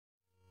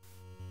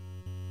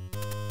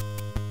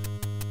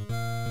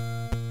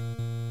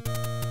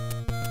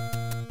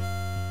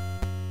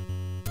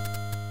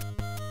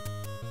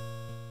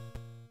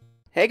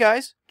Hey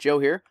guys, Joe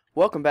here.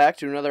 Welcome back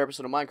to another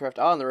episode of Minecraft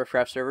on the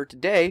RiffRaft server.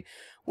 Today,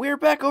 we're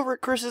back over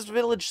at Chris's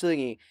village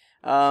thingy.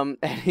 And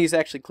he's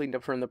actually cleaned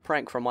up from the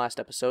prank from last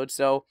episode,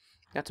 so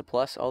that's a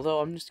plus. Although,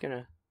 I'm just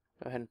gonna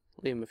go ahead and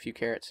leave him a few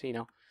carrots,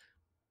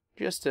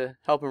 just to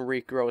help him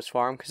regrow his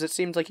farm, because it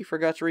seems like he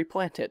forgot to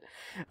replant it.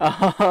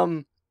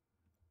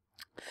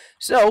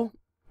 So,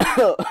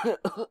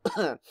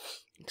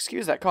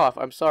 excuse that cough,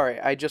 I'm sorry,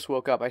 I just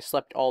woke up, I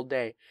slept all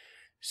day.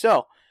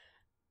 So,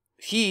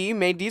 he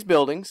made these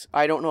buildings.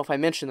 I don't know if I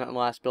mentioned that in the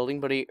last building,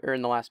 but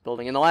in the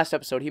last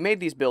episode, he made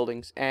these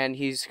buildings, and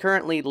he's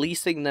currently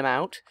leasing them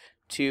out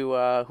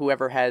to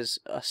whoever has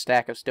a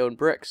stack of stone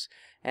bricks.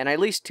 And I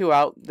leased two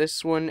out,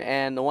 this one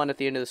and the one at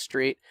the end of the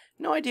street.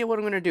 No idea what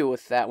I'm going to do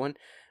with that one.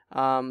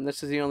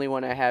 This is the only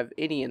one I have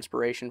any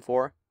inspiration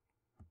for.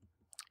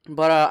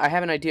 But I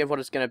have an idea of what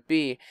it's going to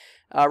be.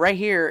 Right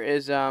here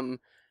is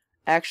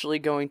actually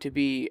going to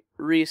be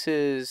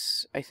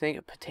Reese's, I think,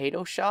 a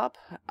potato shop.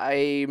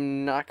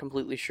 I'm not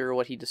completely sure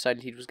what he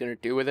decided he was going to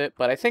do with it,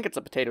 but I think it's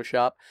a potato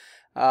shop.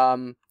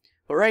 But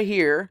right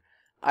here,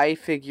 I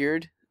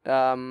figured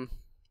the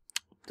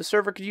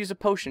server could use a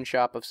potion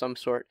shop of some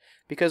sort,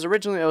 because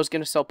originally I was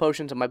going to sell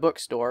potions at my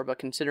bookstore, but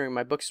considering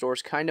my bookstore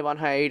is kind of on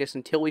hiatus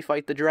until we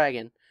fight the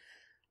dragon,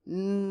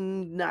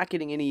 not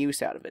getting any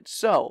use out of it.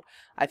 So,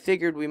 I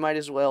figured we might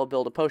as well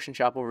build a potion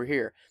shop over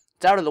here.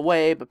 It's out of the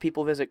way, but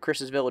people visit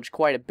Chris's village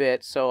quite a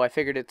bit, so I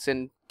figured it's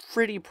in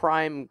pretty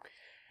prime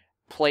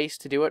place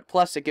to do it.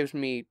 Plus, it gives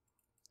me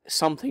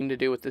something to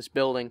do with this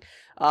building.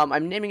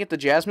 I'm naming it the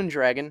Jasmine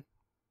Dragon.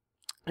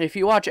 If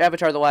you watch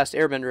Avatar: The Last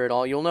Airbender at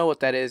all, you'll know what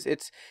that is.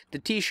 It's the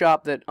tea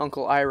shop that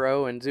Uncle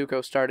Iroh and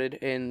Zuko started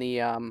in the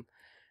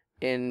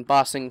in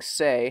Ba Sing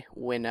Se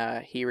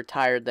when he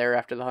retired there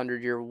after the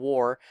 100-Year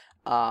War.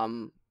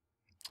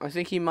 I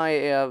think he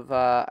might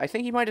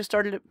have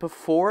started it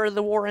before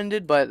the war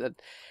ended, but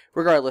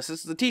regardless,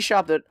 it's the tea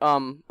shop that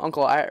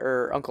Uncle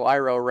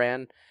Iroh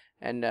ran.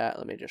 And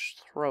let me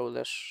just throw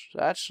this.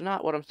 That's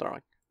not what I'm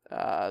throwing.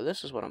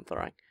 This is what I'm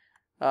throwing.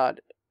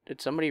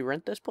 Did somebody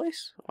rent this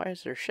place? Why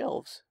is there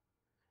shelves?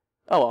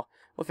 Oh well,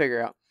 we'll figure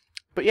it out.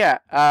 But yeah,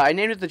 I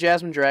named it the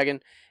Jasmine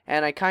Dragon,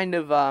 and I kind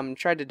of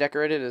tried to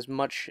decorate it as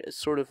much as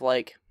sort of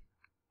like,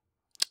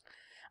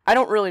 I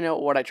don't really know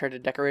what I tried to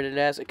decorate it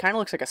as. It kind of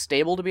looks like a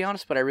stable, to be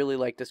honest, but I really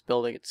like this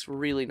building. It's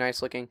really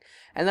nice looking.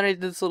 And then I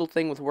did this little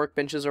thing with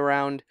workbenches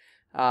around,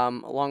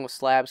 along with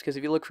slabs, because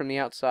if you look from the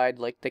outside,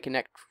 like, they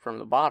connect from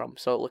the bottom,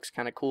 so it looks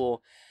kind of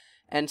cool.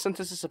 And since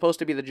this is supposed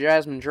to be the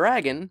Jasmine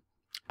Dragon,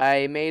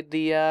 I made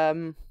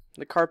the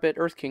carpet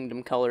Earth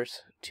Kingdom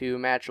colors to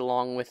match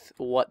along with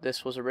what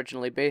this was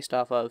originally based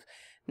off of.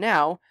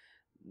 Now,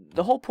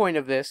 the whole point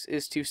of this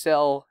is to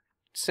sell,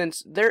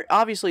 since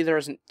obviously there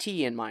isn't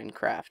tea in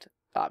Minecraft,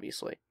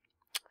 obviously,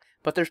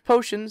 but there's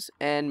potions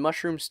and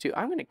mushrooms too.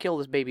 I'm gonna kill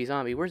this baby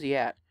zombie. Where's he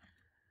at?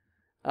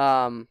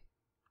 But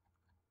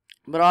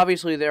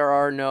obviously there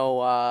are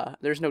no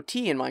there's no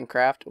tea in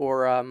Minecraft,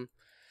 or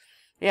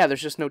yeah,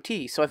 there's just no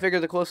tea. So I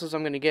figure the closest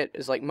I'm gonna get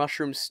is like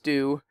mushroom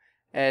stew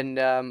and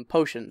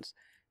potions.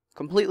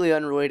 Completely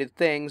unrelated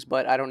things,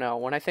 but I don't know.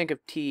 When I think of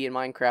tea in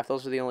Minecraft,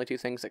 those are the only two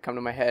things that come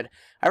to my head.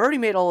 I've already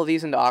made all of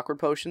these into awkward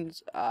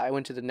potions. I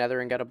went to the Nether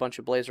and got a bunch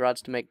of blaze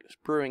rods to make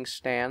brewing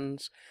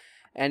stands.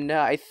 And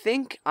I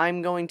think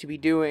I'm going to be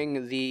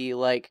doing the,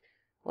 like,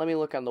 let me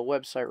look on the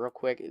website real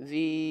quick.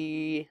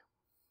 The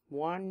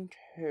 1,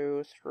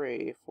 2,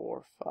 3,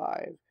 4,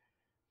 5,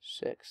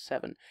 6,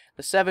 7.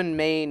 The 7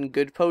 main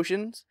good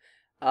potions.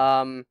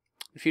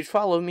 If you'd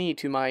follow me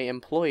to my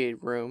employee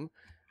room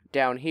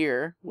down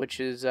here, which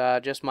is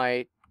just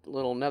my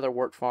little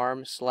netherwort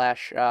farm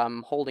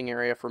 / holding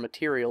area for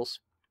materials.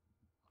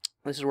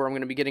 This is where I'm going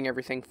to be getting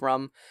everything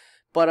from.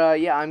 But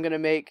yeah, I'm going to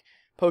make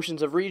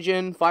potions of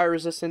regen, fire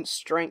resistance,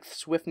 strength,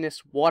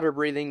 swiftness, water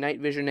breathing, night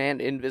vision,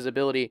 and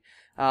invisibility.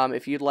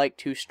 If you'd like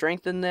to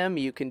strengthen them,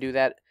 you can do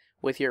that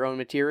with your own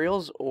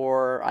materials,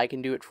 or I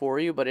can do it for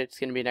you, but it's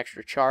going to be an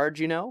extra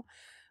charge, you know.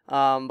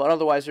 But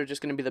otherwise, they're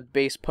just going to be the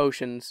base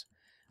potions.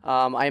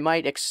 I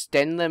might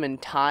extend them in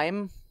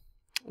time,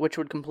 which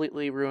would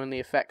completely ruin the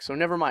effect. So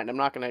never mind, I'm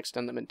not going to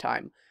extend them in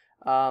time.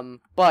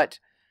 But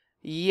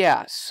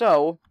yeah,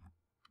 so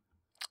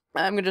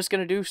I'm just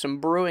going to do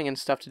some brewing and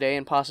stuff today,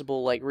 and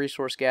possible, like,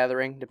 resource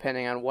gathering,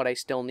 depending on what I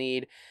still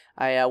need.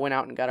 I went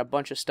out and got a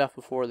bunch of stuff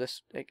before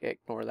this.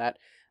 Ignore that.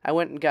 I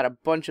went and got a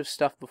bunch of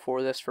stuff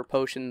before this for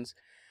potions.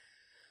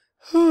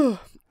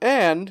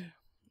 And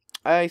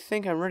I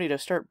think I'm ready to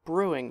start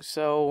brewing,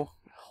 so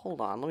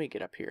hold on, let me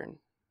get up here and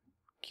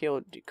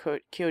kill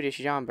this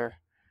jumper.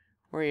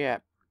 Where you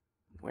at?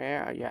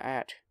 Where are you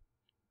at?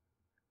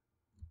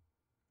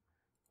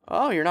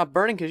 Oh, you're not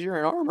burning because you're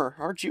in armor.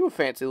 Aren't you a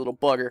fancy little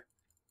bugger?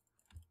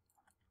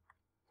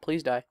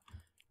 Please die.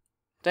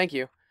 Thank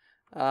you.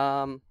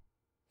 But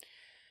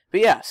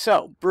yeah,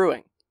 so,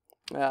 brewing.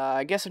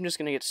 I guess I'm just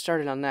going to get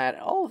started on that.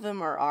 All of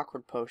them are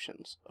awkward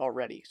potions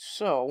already,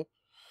 so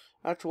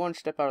that's one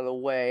step out of the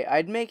way.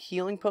 I'd make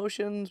healing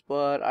potions,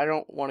 but I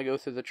don't want to go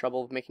through the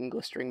trouble of making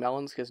glistering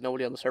melons, because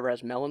nobody on the server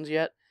has melons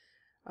yet.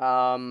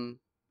 So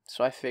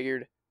I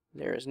figured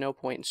There is no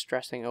point in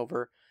stressing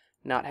over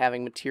not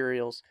having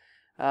materials.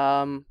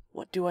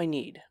 What do I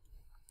need?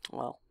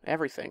 Well,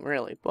 everything,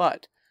 really,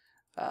 but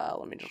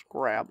let me just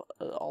grab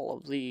all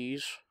of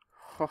these.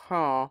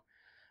 Haha.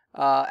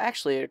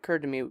 Actually, it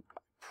occurred to me,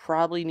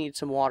 probably need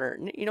some water.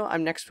 You know,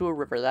 I'm next to a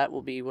river. That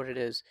will be what it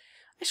is.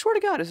 I swear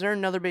to God, is there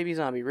another baby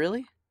zombie?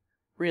 Really?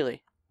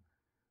 Really?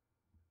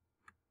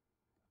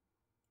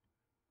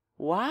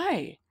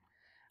 Why?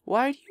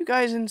 Why do you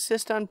guys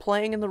insist on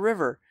playing in the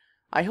river?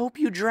 I hope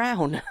you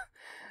drown.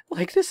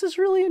 Like, this is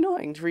really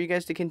annoying for you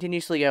guys to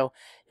continuously go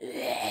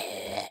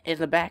in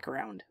the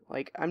background.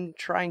 Like, I'm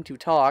trying to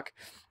talk,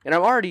 and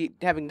I'm already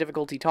having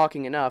difficulty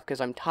talking enough because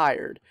I'm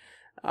tired.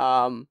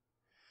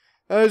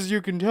 As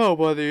you can tell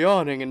by the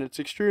yawning, and it's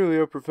extremely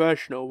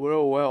unprofessional, but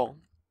oh well.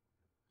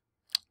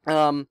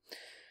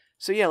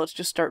 So yeah, let's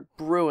just start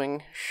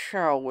brewing,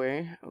 shall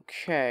we?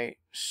 Okay,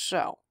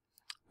 so,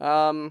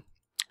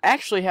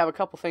 actually have a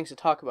couple things to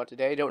talk about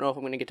today. I don't know if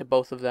I'm going to get to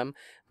both of them,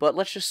 but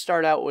let's just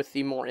start out with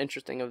the more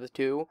interesting of the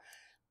two.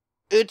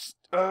 It's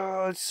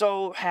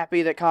so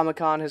happy that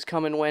Comic-Con has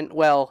come and went.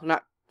 Well,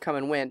 not come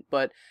and went,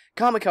 but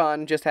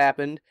Comic-Con just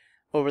happened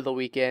over the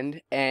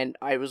weekend, and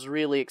I was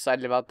really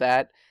excited about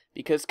that,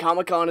 because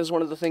Comic-Con is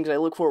one of the things I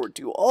look forward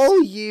to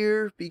all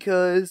year,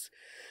 because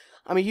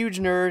I'm a huge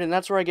nerd, and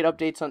that's where I get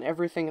updates on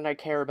everything that I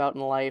care about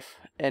in life,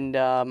 and,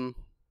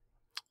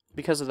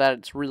 because of that,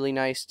 it's really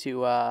nice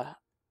to,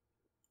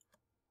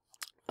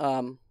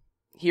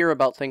 hear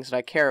about things that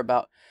I care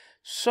about.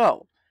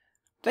 So,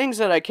 things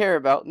that I care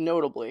about,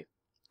 notably,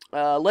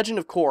 Legend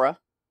of Korra,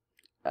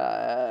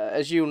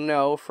 as you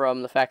know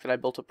from the fact that I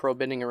built a pro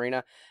bending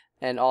arena,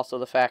 and also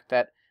the fact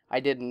that I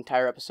did an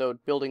entire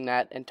episode building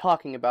that and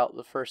talking about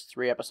the first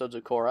 3 episodes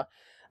of Korra,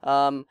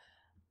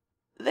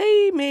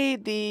 they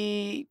made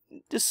the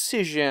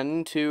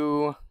decision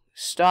to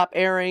stop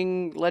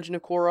airing Legend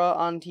of Korra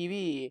on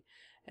TV,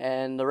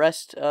 and the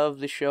rest of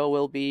the show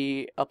will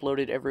be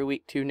uploaded every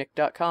week to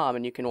nick.com,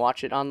 and you can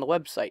watch it on the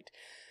website.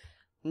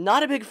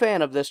 Not a big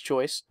fan of this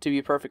choice, to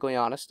be perfectly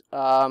honest.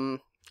 I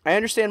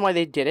understand why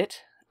they did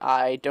it.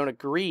 I don't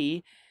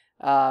agree,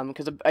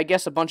 because I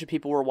guess a bunch of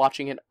people were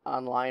watching it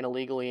online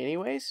illegally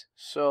anyways,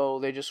 so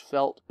they just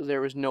felt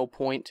there was no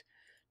point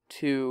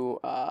to,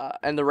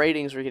 and the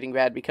ratings were getting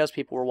bad because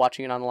people were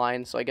watching it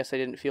online, so I guess they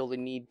didn't feel the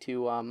need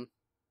to,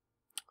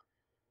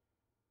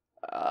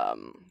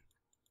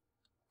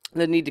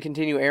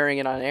 continue airing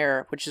it on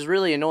air, which is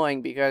really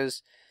annoying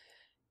because,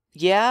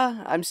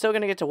 yeah, I'm still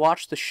gonna get to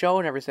watch the show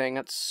and everything.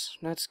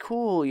 That's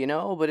cool, you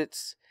know, but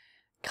it's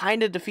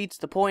kind of defeats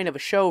the point of a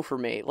show for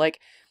me. Like,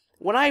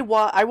 when I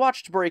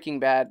watched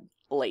Breaking Bad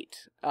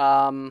late.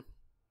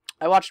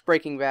 I watched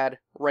Breaking Bad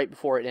right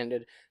before it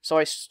ended, so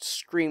I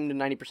streamed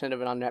 90%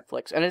 of it on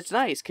Netflix, and it's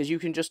nice because you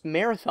can just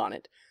marathon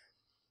it.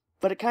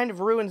 But it kind of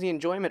ruins the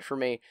enjoyment for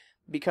me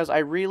because I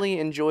really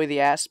enjoy the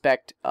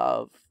aspect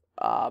of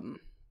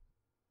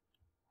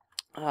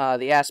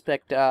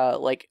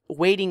like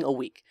waiting a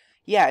week.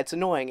 Yeah, it's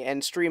annoying,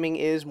 and streaming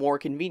is more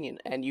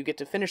convenient, and you get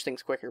to finish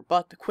things quicker,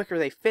 but the quicker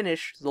they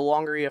finish, the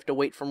longer you have to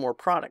wait for more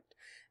product.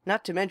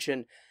 Not to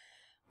mention,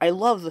 I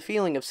love the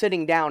feeling of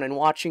sitting down and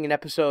watching an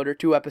episode or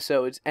 2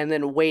 episodes, and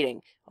then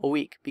waiting a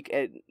week,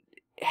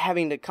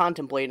 having to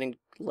contemplate and,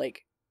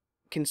 like,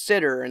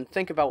 consider and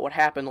think about what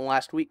happened the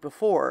last week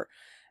before,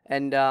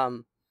 and,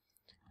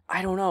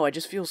 I don't know, I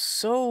just feel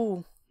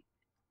so...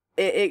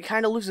 It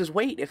kind of loses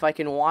weight if I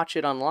can watch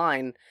it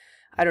online.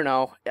 I don't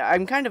know. I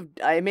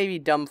may be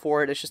dumb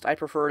for it. It's just I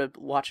prefer to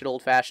watch it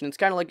old-fashioned. It's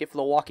kind of like if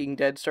The Walking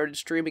Dead started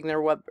streaming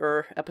their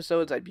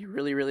episodes, I'd be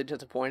really, really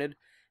disappointed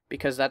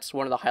because that's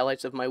one of the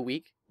highlights of my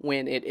week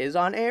when it is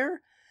on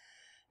air,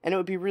 and it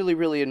would be really,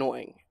 really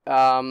annoying.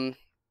 But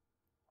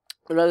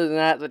other than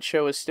that, that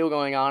show is still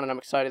going on, and I'm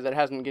excited that it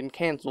hasn't been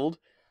canceled.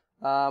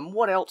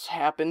 What else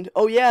happened?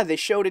 Oh yeah, they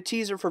showed a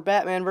teaser for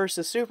Batman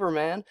vs.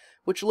 Superman,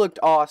 which looked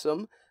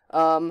awesome.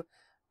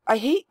 I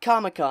hate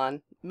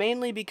Comic-Con,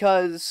 mainly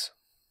because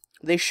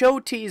they show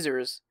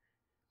teasers,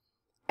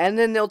 and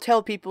then they'll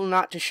tell people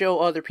not to show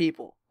other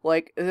people.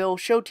 Like, they'll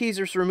show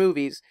teasers for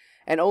movies,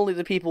 and only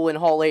the people in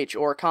Hall H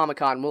or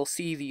Comic-Con will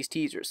see these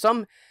teasers.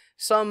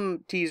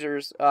 Some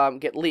teasers,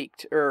 get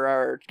leaked,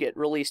 or get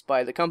released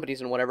by the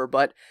companies and whatever,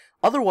 but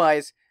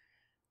otherwise,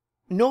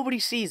 nobody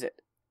sees it.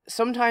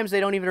 Sometimes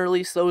they don't even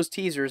release those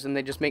teasers, and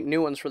they just make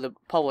new ones for the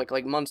public,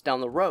 like, months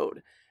down the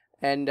road.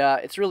 And,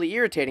 it's really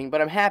irritating,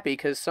 but I'm happy,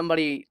 because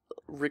somebody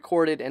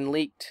recorded and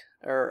leaked,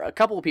 or a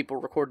couple of people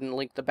recorded and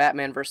leaked the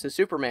Batman vs.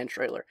 Superman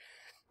trailer,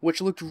 which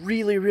looked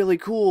really, really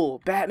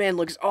cool. Batman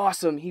looks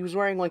awesome. He was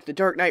wearing, like, the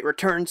Dark Knight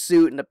Returns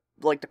suit and, the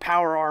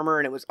power armor,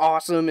 and it was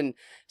awesome, and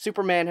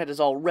Superman had his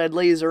all red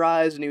laser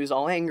eyes, and he was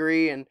all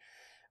angry, and,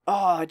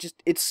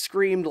 it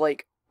screamed,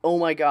 like, oh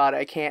my god,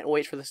 I can't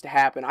wait for this to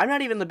happen. I'm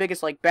not even the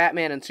biggest, like,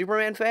 Batman and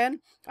Superman fan.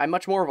 I'm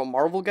much more of a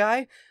Marvel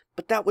guy,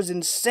 but that was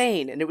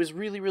insane, and it was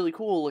really, really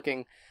cool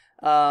looking.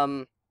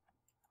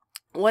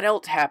 What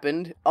else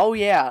happened? Oh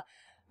yeah,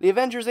 the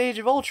Avengers Age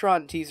of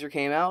Ultron teaser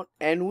came out,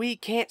 and we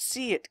can't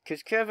see it,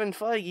 because Kevin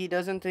Feige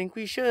doesn't think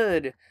we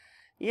should.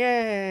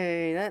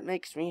 Yay, that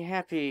makes me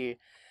happy.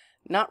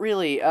 Not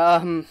really.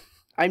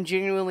 I'm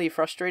genuinely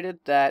frustrated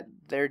that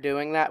they're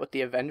doing that with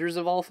the Avengers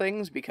of all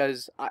things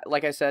because,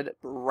 like I said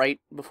right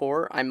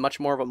before, I'm much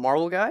more of a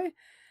Marvel guy,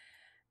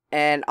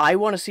 and I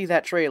want to see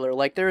that trailer.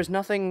 Like, there is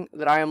nothing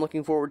that I am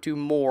looking forward to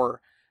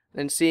more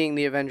than seeing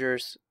the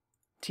Avengers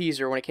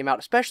teaser when it came out,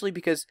 especially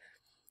because,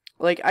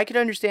 like, I could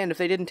understand if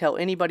they didn't tell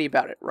anybody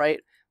about it,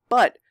 right?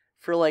 But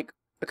for like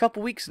a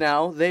couple weeks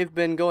now, they've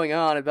been going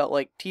on about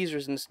like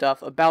teasers and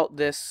stuff about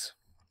this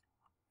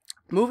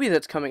movie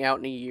that's coming out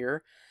in a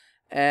year.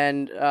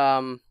 And,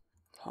 hold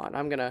on,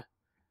 I'm gonna...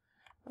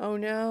 Oh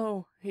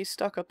no, he's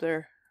stuck up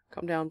there.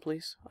 Come down,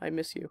 please. I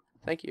miss you.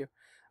 Thank you.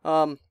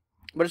 But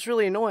it's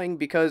really annoying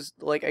because,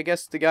 like, I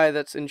guess the guy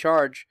that's in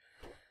charge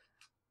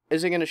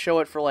isn't gonna show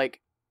it for,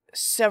 like,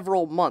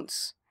 several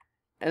months.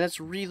 And that's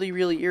really,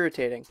 really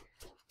irritating.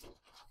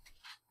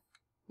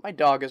 My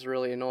dog is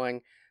really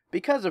annoying.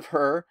 Because of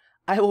her,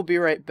 I will be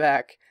right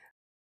back.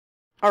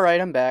 Alright,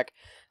 I'm back.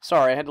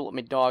 Sorry, I had to let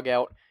my dog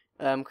out.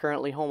 I'm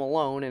currently home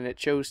alone, and it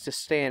chose to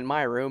stay in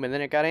my room, and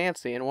then it got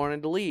antsy and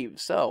wanted to leave.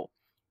 So,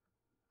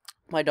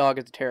 my dog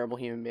is a terrible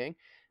human being,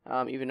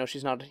 even though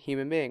she's not a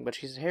human being, but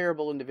she's a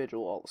terrible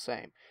individual all the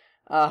same.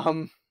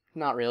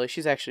 Not really.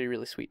 She's actually a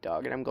really sweet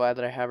dog, and I'm glad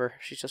that I have her.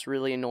 She's just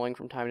really annoying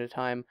from time to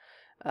time.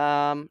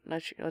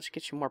 Let's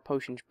get you more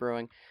potions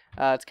brewing.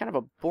 It's kind of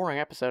a boring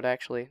episode,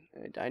 actually.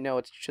 I know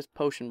it's just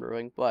potion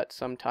brewing, but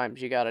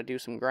sometimes you gotta do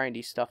some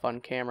grindy stuff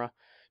on camera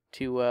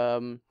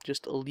to,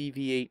 just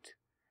alleviate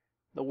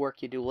the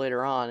work you do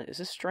later on. Is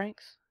this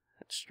strength?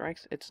 It's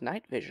strength. It's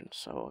night vision,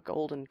 so a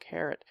golden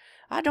carrot.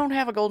 I don't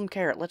have a golden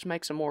carrot. Let's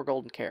make some more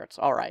golden carrots.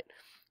 Alright.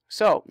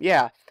 So,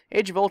 yeah.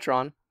 Age of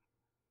Ultron.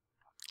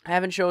 I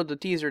haven't showed the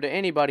teaser to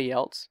anybody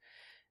else.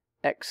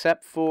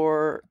 Except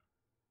for...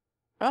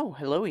 Oh,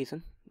 hello,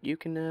 Ethan. You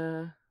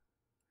can,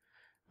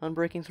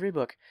 Unbreaking 3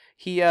 book.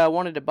 He,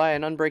 wanted to buy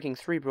an Unbreaking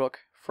 3 book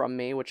from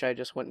me, which I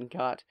just went and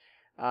got,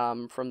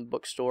 from the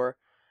bookstore.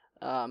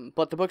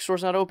 But the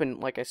bookstore's not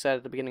open, like I said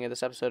at the beginning of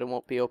this episode. It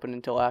won't be open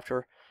until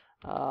after,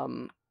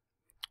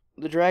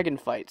 the dragon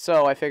fight.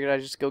 So I figured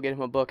I'd just go get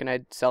him a book and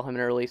I'd sell him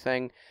an early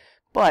thing.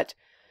 But,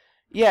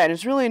 yeah, and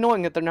it's really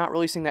annoying that they're not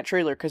releasing that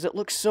trailer, because it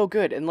looks so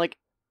good. And, like,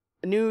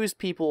 news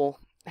people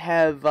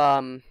have,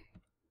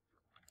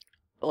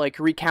 like,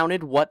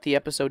 recounted what the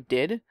episode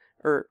did,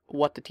 or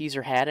what the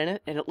teaser had in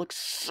it, and it looks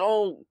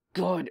so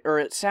good, or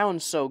it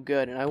sounds so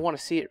good, and I want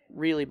to see it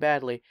really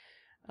badly.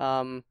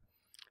 So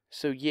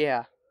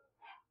yeah.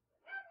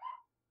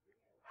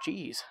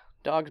 Jeez,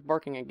 dog's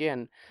barking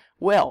again.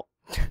 Well,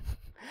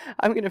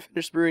 I'm gonna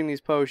finish brewing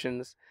these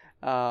potions.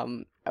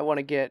 I want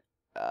to get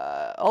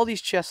all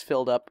these chests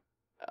filled up,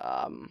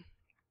 and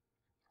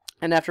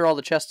after all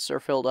the chests are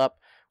filled up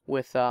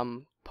with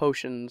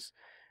potions,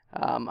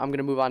 I'm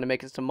gonna move on to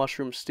making some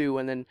mushroom stew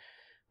and then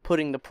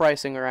putting the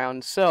pricing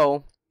around.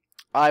 So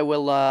I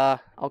will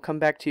I'll come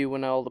back to you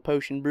when all the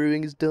potion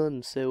brewing is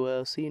done.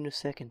 So see you in a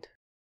second.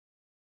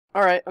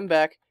 All right, I'm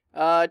back.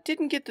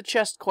 Didn't get the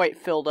chest quite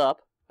filled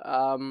up.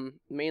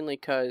 Mainly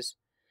because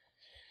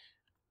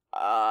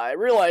I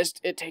realized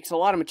it takes a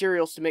lot of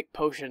materials to make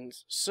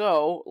potions.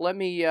 So let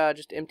me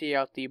just empty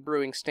out the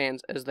brewing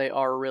stands as they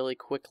are really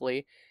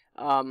quickly.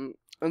 And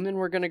then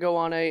we're going to go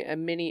on a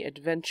mini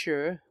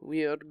adventure.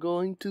 We are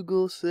going to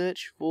go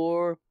search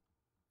for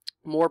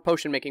more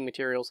potion making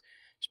materials.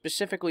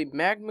 Specifically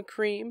magma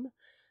cream,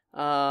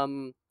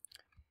 gas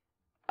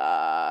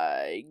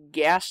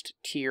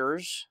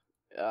tears.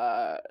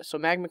 So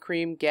magma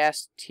cream,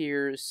 gas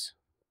tears,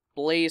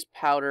 blaze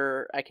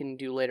powder I can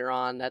do later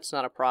on. That's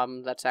not a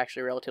problem. That's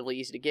actually relatively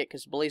easy to get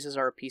because blazes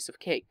are a piece of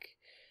cake.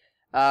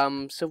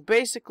 So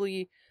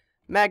basically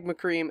magma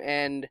cream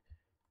and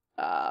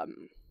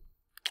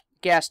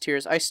gas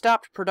tears. I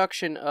stopped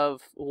production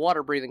of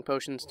water breathing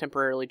potions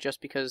temporarily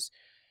just because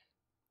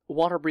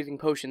water breathing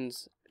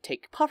potions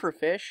take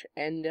pufferfish,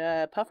 and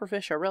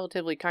pufferfish are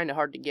relatively kind of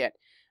hard to get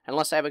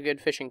unless I have a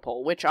good fishing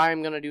pole, which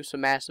I'm going to do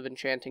some massive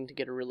enchanting to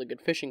get a really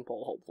good fishing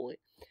pole, hopefully.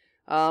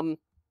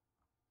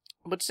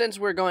 But since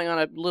we're going on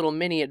a little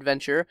mini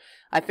adventure,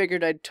 I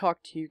figured I'd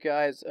talk to you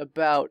guys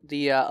about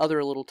the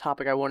other little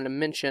topic I wanted to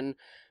mention,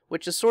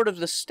 which is sort of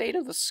the state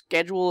of the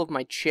schedule of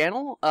my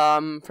channel.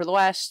 For the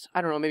last,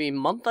 I don't know, maybe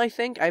month, I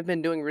think, I've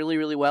been doing really,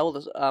 really well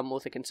with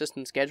a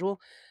consistent schedule.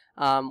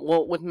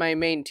 Well, with my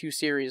main two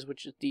series,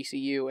 which is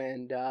DCU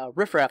and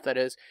RiffRaft, that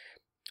is.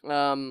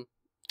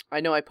 I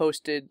know I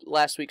posted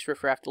last week's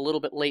RiffRaft a little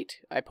bit late.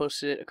 I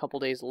posted it a couple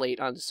days late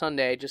on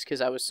Sunday, just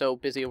because I was so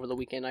busy over the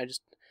weekend. I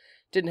just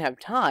didn't have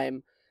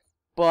time.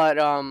 But,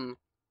 other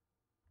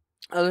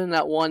than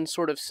that one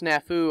sort of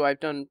snafu, I've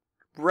done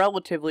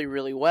relatively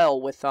really well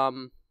with,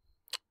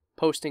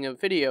 posting of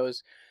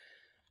videos.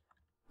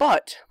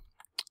 But,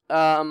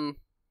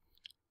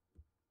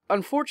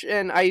 unfortunately,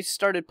 and I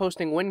started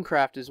posting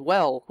Winecraft as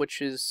well,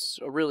 which is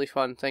a really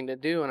fun thing to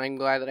do, and I'm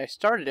glad that I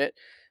started it.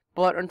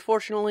 But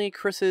unfortunately,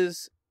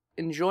 Chris's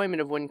enjoyment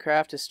of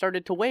Winecraft has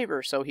started to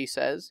waver, so he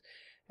says,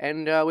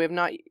 and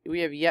we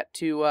have yet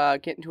to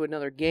get into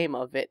another game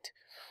of it.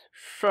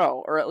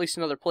 So, or at least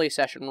another play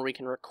session where we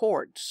can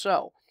record.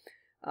 So,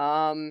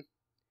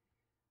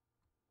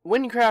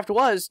 Windcraft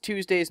was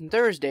Tuesdays and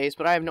Thursdays,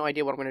 but I have no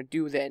idea what I'm going to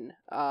do then.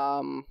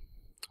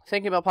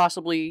 Thinking about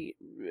possibly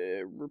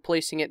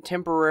replacing it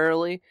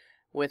temporarily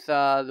with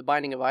The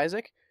Binding of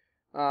Isaac,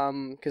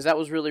 because that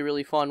was really,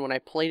 really fun when I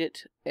played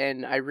it,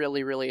 and I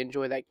really, really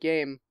enjoy that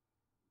game.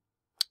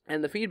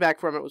 And the feedback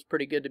from it was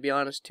pretty good, to be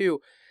honest,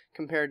 too,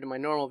 compared to my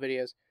normal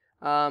videos.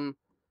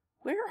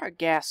 Where are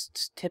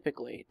guests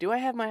typically? Do I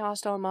have my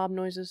hostile mob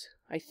noises?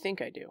 I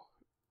think I do.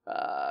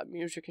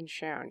 Music and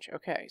sound.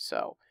 Okay,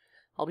 so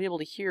I'll be able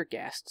to hear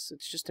guests.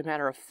 It's just a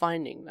matter of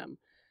finding them.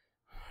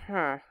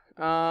 Huh.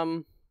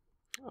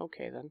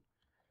 Okay then.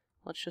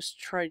 Let's just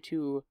try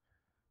to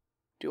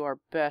do our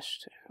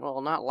best.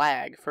 Well, not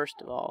lag, first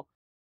of all.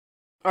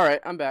 Alright,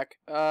 I'm back.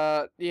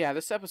 Yeah,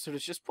 this episode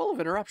is just full of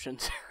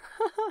interruptions.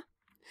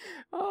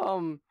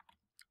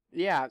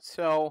 Yeah,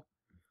 so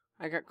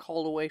I got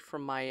called away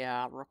from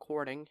my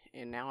recording,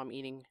 and now I'm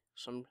eating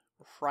some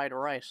fried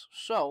rice.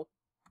 So,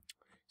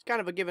 it's kind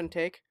of a give and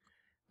take.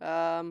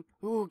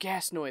 Ooh,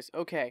 gas noise.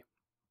 Okay.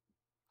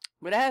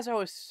 But as I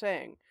was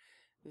saying,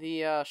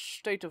 the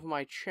state of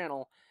my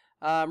channel,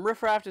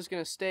 RiffRaft is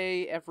going to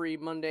stay every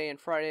Monday and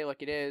Friday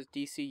like it is.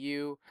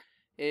 DCU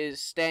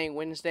is staying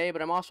Wednesday,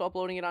 but I'm also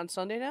uploading it on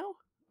Sunday now.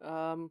 Come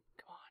on,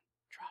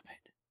 drop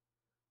it.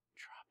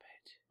 Drop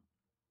it.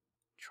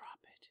 Drop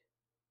it.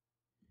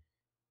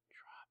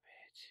 Drop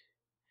it.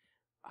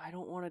 I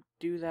don't want to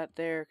do that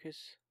there,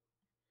 because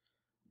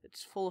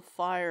it's full of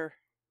fire.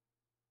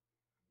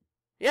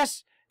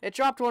 Yes! It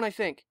dropped one, I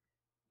think.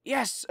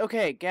 Yes!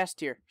 Okay, gas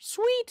tier.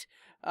 Sweet!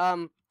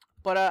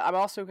 But I'm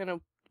also going to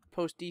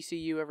post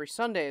DCU every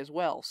Sunday as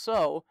well.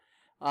 So,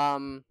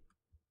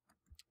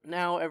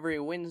 now every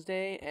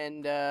Wednesday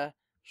and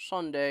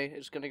Sunday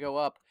is going to go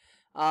up.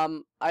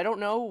 I don't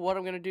know what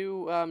I'm going to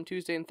do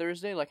Tuesday and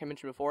Thursday. Like I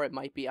mentioned before, it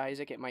might be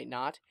Isaac, it might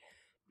not.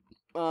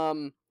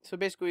 So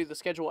basically the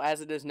schedule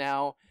as it is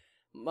now,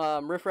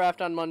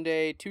 RiffRaft on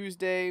Monday,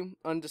 Tuesday,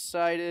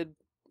 undecided,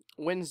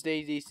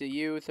 Wednesday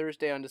DCU,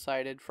 Thursday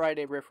undecided,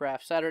 Friday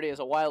RiffRaft, Saturday is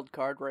a wild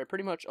card where I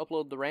pretty much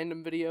upload the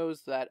random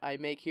videos that I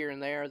make here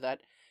and there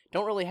that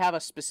don't really have a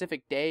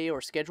specific day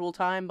or schedule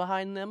time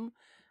behind them.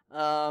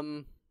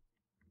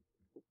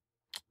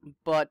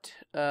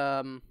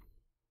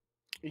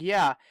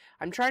 Yeah,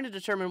 I'm trying to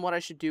determine what I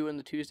should do in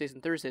the Tuesdays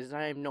and Thursdays,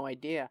 and I have no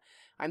idea.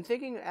 I'm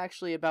thinking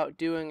actually about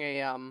doing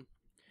a,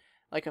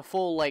 like a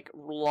full, like,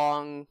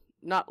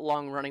 not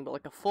long running, but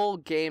like a full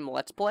game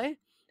Let's Play.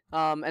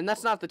 And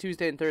that's not the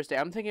Tuesday and Thursday.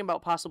 I'm thinking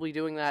about possibly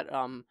doing that,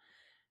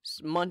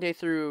 Monday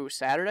through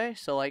Saturday,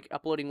 so like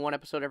uploading one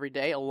episode every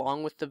day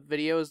along with the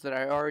videos that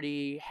I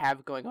already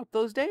have going up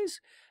those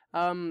days.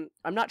 I'm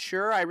not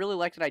sure. I really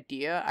like that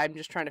idea. I'm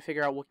just trying to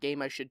figure out what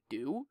game I should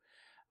do.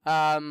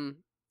 I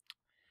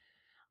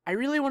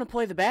really want to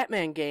play the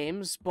Batman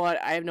games, but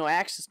I have no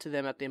access to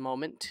them at the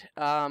moment.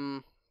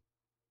 Well,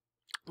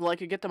 I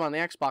could get them on the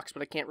Xbox,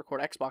 but I can't record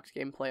Xbox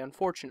gameplay,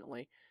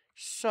 unfortunately.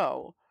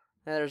 So,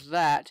 there's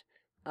that.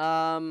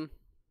 But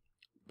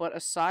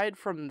aside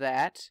from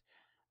that,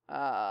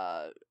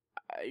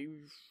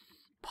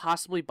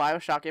 possibly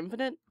BioShock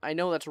Infinite. I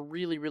know that's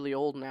really, really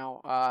old now,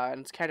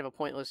 and it's kind of a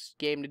pointless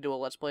game to do a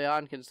Let's Play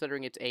on,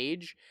 considering its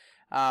age.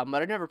 But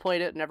I've never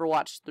played it, never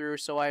watched through,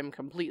 so I'm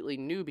completely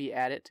newbie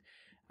at it.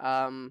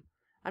 I'm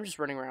just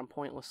running around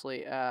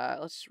pointlessly.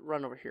 Let's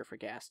run over here for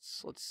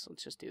guests. Let's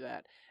just do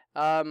that.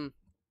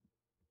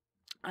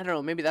 I don't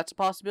know, maybe that's a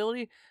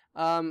possibility.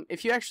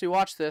 If you actually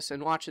watch this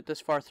and watch it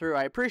this far through,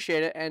 I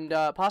appreciate it, and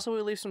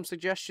possibly leave some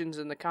suggestions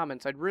in the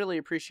comments. I'd really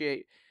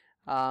appreciate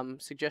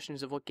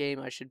suggestions of what game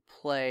I should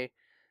play,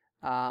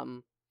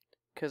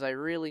 because I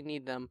really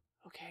need them.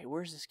 Okay,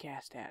 where's this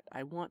guest at?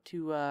 I want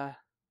to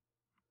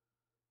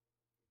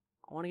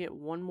get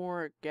one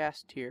more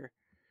guest here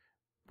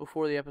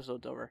before the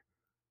episode's over.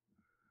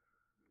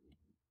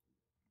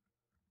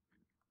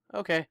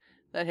 Okay,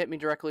 that hit me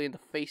directly in the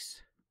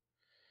face.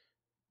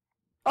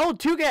 Oh,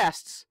 two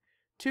guests!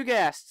 Two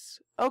guests.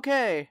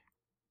 Okay.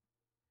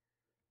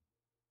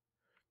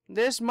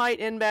 This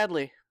might end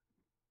badly.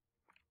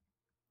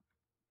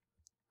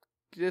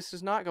 This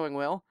is not going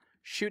well.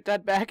 Shoot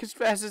that back as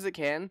fast as it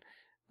can.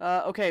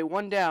 Okay,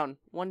 one down.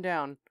 One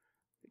down.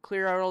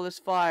 Clear out all this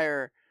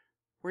fire.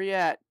 Where you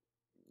at?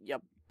 You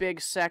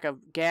big sack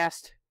of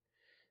gas.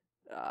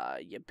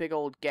 You big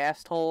old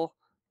gas hole.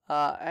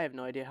 I have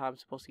no idea how I'm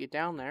supposed to get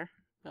down there.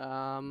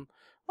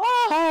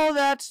 Oh,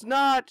 that's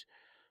not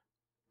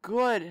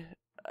good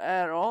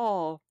at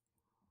all.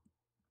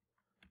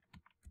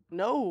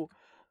 No.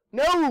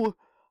 No!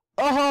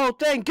 Oh,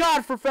 thank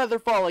God for feather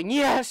falling.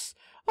 Yes!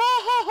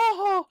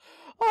 Oh,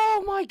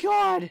 oh my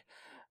God!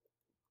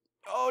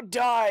 Oh,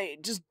 die.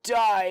 Just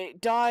die.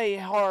 Die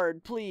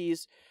hard,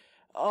 please.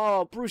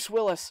 Oh, Bruce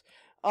Willis.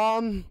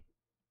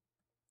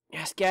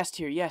 Yes, gas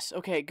tier. Yes.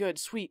 Okay, good.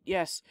 Sweet.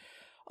 Yes.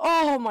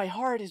 Oh, my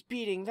heart is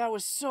beating. That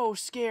was so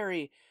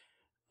scary.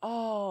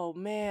 Oh,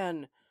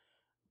 man.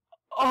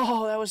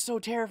 Oh, that was so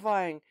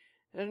terrifying.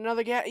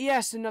 Another gas.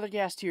 Yes, another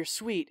gas tier.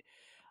 Sweet.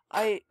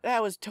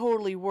 That was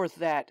totally worth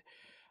that.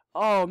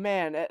 Oh,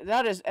 man.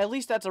 That is, at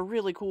least that's a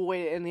really cool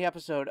way to end the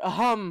episode.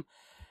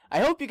 I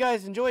hope you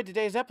guys enjoyed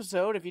today's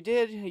episode. If you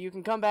did, you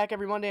can come back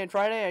every Monday and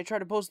Friday. I try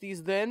to post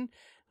these then.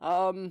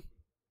 Thank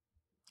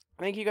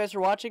you guys for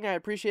watching. I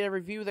appreciate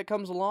every view that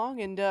comes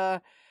along. And,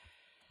 that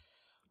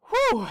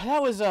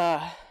was,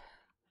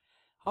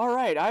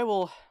 alright.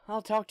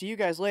 I'll talk to you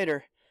guys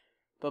later.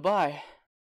 Bye-bye.